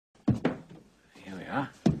are.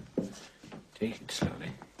 Take it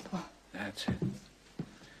slowly. That's it.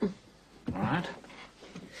 All right?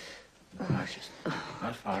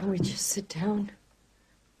 Not far. Can we just sit down?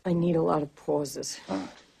 I need a lot of pauses. All right.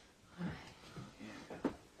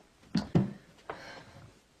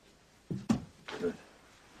 Good.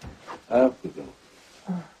 Up we go.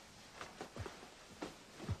 Oh.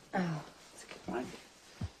 Right.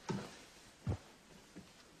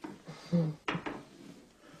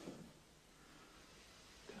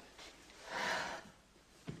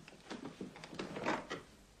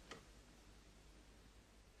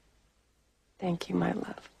 Thank you, my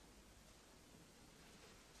love.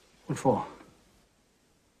 What for?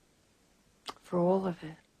 For all of it.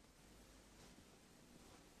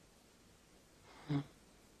 I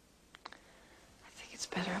think it's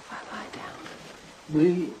better if I lie down.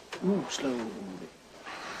 We move slow.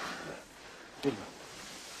 It's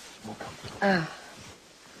more comfortable. Ah.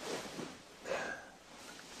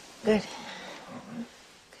 Good.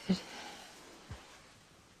 Good.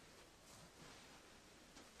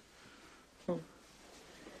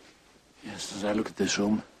 Yes, as I look at this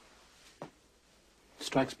room, it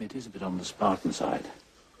strikes me it is a bit on the Spartan side.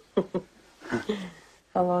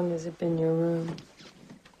 How long has it been your room?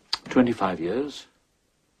 25 years.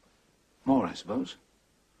 More, I suppose.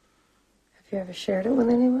 Have you ever shared it with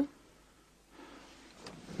anyone?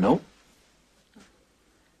 No.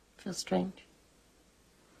 Feels strange.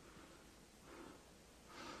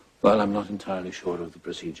 Well, I'm not entirely sure of the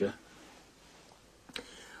procedure.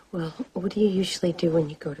 Well, what do you usually do when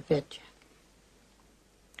you go to bed, Jack?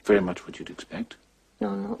 Very much what you'd expect.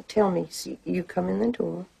 No, tell me. See, you come in the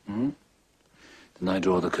door. Mm-hmm. Then I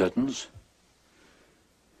draw the curtains.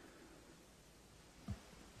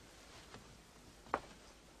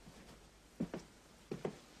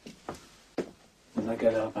 Then I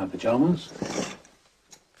get out my pajamas.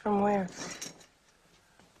 From where?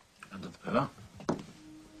 Under the pillow.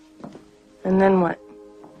 And then what?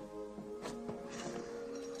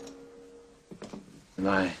 Then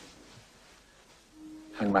I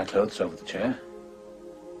hang my clothes over the chair.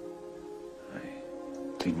 I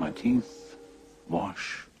clean my teeth,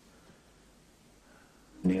 wash,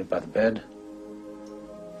 kneel by the bed.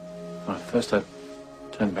 Well, first I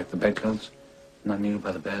turn back the bedclothes, and I kneel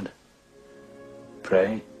by the bed,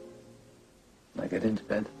 pray, and I get into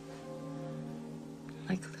bed.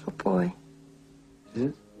 Like a little boy. Is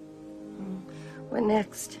it? What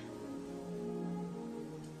next?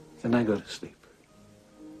 Then I go to sleep.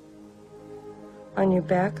 On your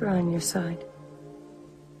back or on your side?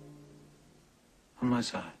 On my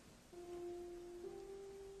side.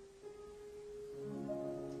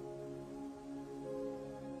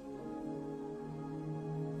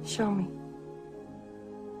 Show me.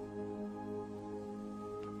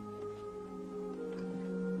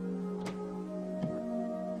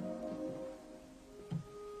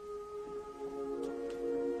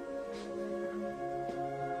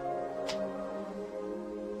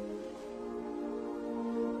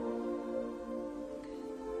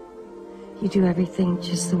 You do everything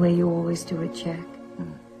just the way you always do it, Jack.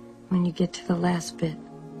 When you get to the last bit,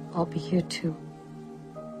 I'll be here too.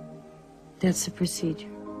 That's the procedure.